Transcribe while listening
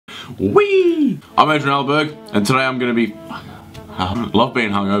Whee! I'm Adrian and today I'm gonna be... love being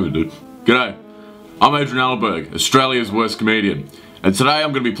hungover, dude. G'day. I'm Adrian Australia's worst comedian. And today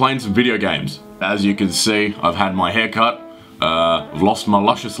I'm gonna be playing some video games. As you can see, I've had my hair cut. I've lost my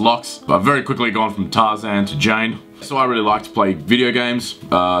luscious locks. I've very quickly gone from Tarzan to Jane. So I really like to play video games.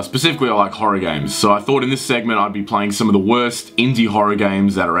 Specifically, I like horror games. So I thought in this segment I'd be playing some of the worst indie horror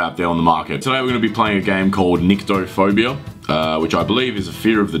games that are out there on the market. Today we're going to be playing a game called Nychtophobia, which I believe is a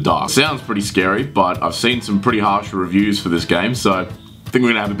fear of the dark. Sounds pretty scary, but I've seen some pretty harsh reviews for this game, so I think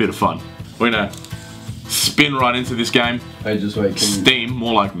we're going to have a bit of fun. We're going to spin right into this game. Hey, just wait. Steam,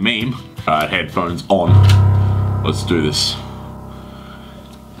 more like meme. Alright, headphones on. Let's do this.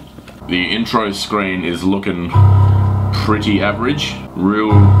 The intro screen is looking pretty average.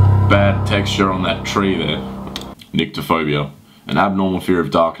 Real bad texture on that tree there. Nychtophobia. An abnormal fear of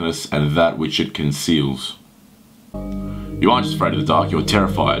darkness and that which it conceals. You aren't just afraid of the dark, you're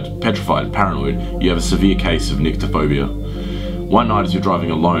terrified, petrified, paranoid. You have a severe case of nychtophobia. One night as you're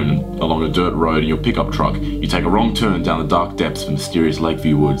driving alone along a dirt road in your pickup truck, you take a wrong turn down the dark depths of mysterious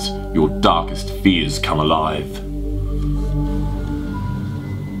Lakeview Woods. Your darkest fears come alive.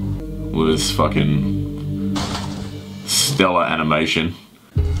 Look at this fucking stellar animation.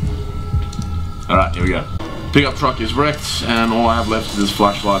 Alright, here we go. Pickup truck is wrecked, and all I have left is this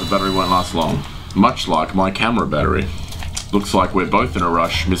flashlight. The battery won't last long. Much like my camera battery. Looks like we're both in a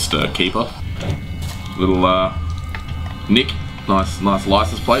rush, Mr. Keeper. Little, Nick. Nice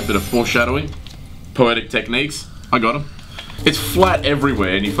license plate, bit of foreshadowing. Poetic techniques. I got him. It's flat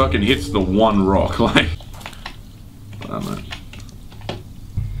everywhere, and he fucking hits the one rock, like... Oh, man.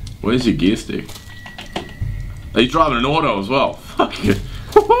 Where's your gear stick? He's driving an auto as well. Fuck it.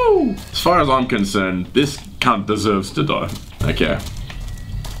 Woohoo! As far as I'm concerned, this cunt deserves to die. Okay.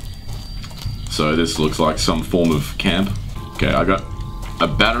 So this looks like some form of camp. Okay, I got a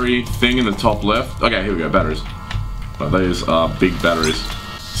battery thing in the top left. Okay, here we go, batteries. But these are big batteries.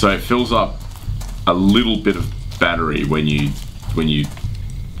 So it fills up a little bit of battery when you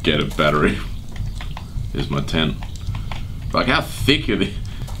get a battery. Here's my tent. Like, how thick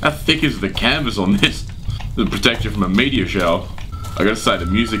is the canvas on this? To protect you from a meteor shower. I gotta say, the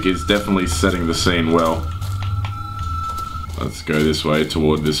music is definitely setting the scene well. Let's go this way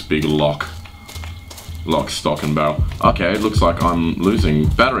toward this big lock. Lock, stock, and barrel. Okay, it looks like I'm losing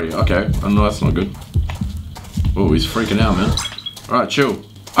battery. Okay, oh no, that's not good. Oh, he's freaking out, man. Alright, chill.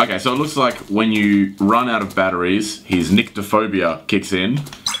 Okay, so it looks like when you run out of batteries, his nychtophobia kicks in,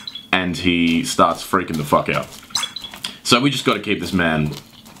 and he starts freaking the fuck out. So we just gotta keep this man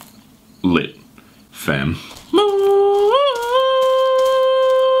lit, fam.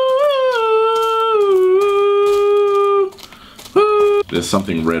 There's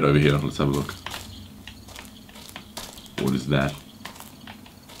something red over here. Let's have a look. What is that?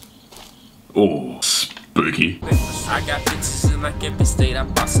 Oh, spooky. What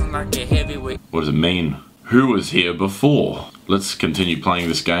does it mean? Who was here before? Let's continue playing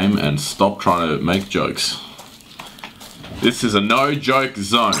this game and stop trying to make jokes. This is a no joke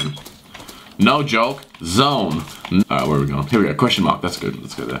zone. No joke zone. Alright, where are we going? Here we go. Question mark. That's good.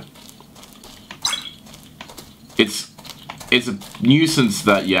 Let's go there. It's a nuisance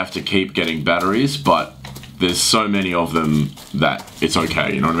that you have to keep getting batteries, but there's so many of them that it's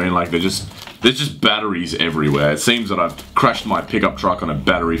okay. You know what I mean? Like there's just batteries everywhere. It seems that I've crashed my pickup truck on a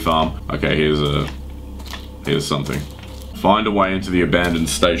battery farm. Okay, here's something. Find a way into the abandoned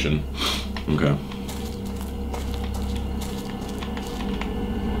station. Okay.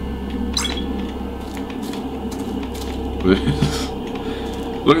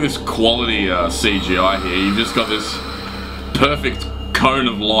 Look at this quality CGI here. You've just got this perfect cone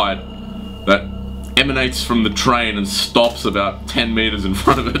of light that emanates from the train and stops about 10 meters in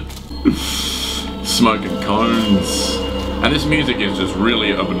front of it. Smoking cones. And this music is just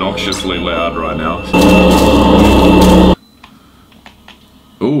really obnoxiously loud right now.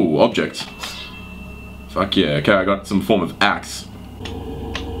 Ooh, object. Fuck yeah. Okay, I got some form of axe.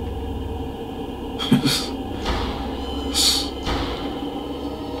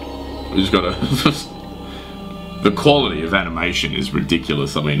 We just gotta... The quality of animation is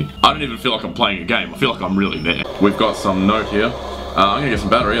ridiculous. I mean, I don't even feel like I'm playing a game. I feel like I'm really there. We've got some note here. I'm gonna get some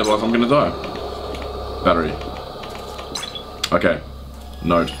battery, otherwise I'm gonna die. Battery. Okay.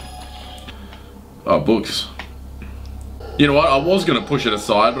 Note. Oh, books. You know what? I was gonna push it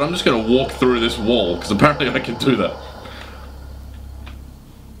aside, but I'm just gonna walk through this wall, because apparently I can do that.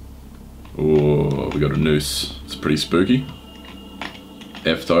 Oh, we got a noose. It's pretty spooky.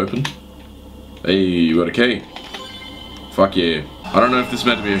 F to open. Hey, you got a key. Fuck yeah. I don't know if this is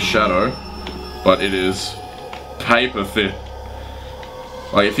meant to be a shadow, but it is paper thin.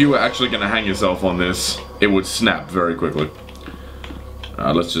 Like, if you were actually going to hang yourself on this, it would snap very quickly.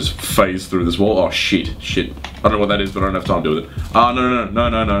 Let's just phase through this wall. Oh, shit. I don't know what that is, but I don't have time to do with it. Oh, no.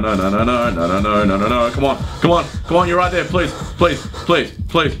 Come on, you're right there. Please.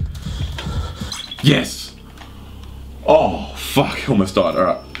 Yes. Oh, fuck, almost died.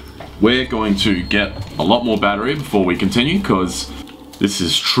 Alright. We're going to get a lot more battery before we continue, because this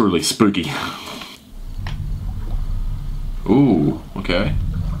is truly spooky. Ooh, okay.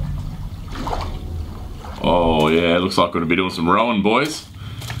 Oh yeah, looks like we're gonna be doing some rowing, boys.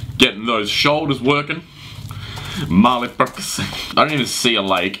 Getting those shoulders working. Marley Burks. I don't even see a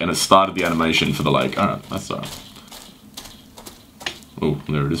lake, and it started the animation for the lake. Alright, that's alright. Oh,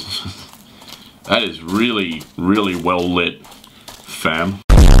 there it is. That is really, really well lit, fam.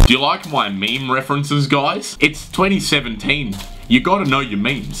 Do you like my meme references, guys? It's 2017. You gotta know your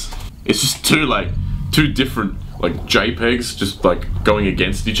memes. It's just two different like JPEGs just like going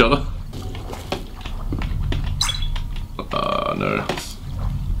against each other. No.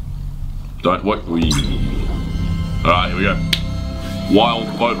 Don't what we. Alright, here we go.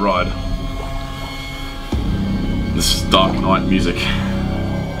 Wild boat ride. This is Dark Knight music.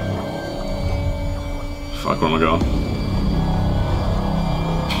 Fuck, where am I going?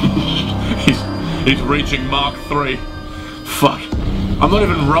 he's reaching Mark 3. Fuck. I'm not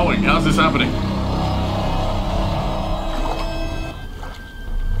even rowing. How's this happening?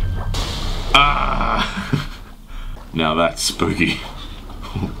 Now that's spooky.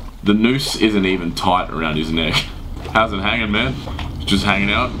 The noose isn't even tight around his neck. How's it hanging, man? It's just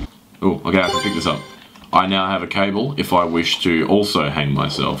hanging out. Oh, okay, I can pick this up. I now have a cable if I wish to also hang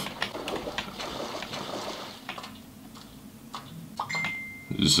myself.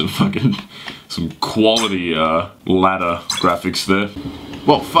 There's some quality ladder graphics there.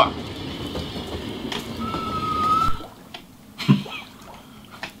 Whoa, fuck.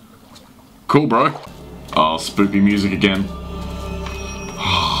 Cool, bro. Oh, spooky music again.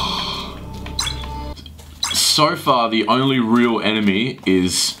 So far, the only real enemy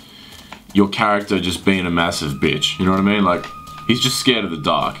is your character just being a massive bitch. You know what I mean? Like, he's just scared of the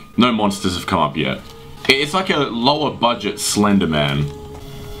dark. No monsters have come up yet. It's like a lower budget Slender Man.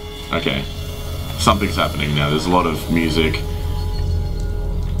 Okay. Something's happening now. There's a lot of music.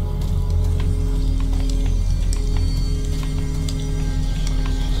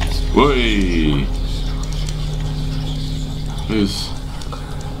 Whee! Who's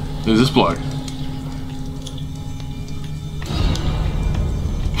this bloke?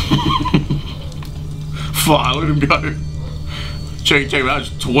 Fuck, look at him go. Check him out,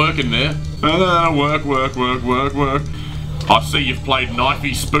 just twerking there. Work. I see you've played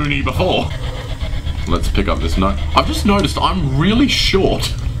knifey spoony before. Let's pick up this note. I've just noticed I'm really short.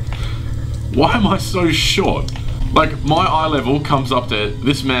 Why am I so short? Like, my eye level comes up to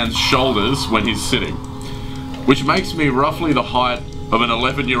this man's shoulders when he's sitting, which makes me roughly the height of an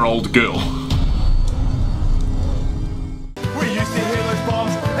 11-year-old girl.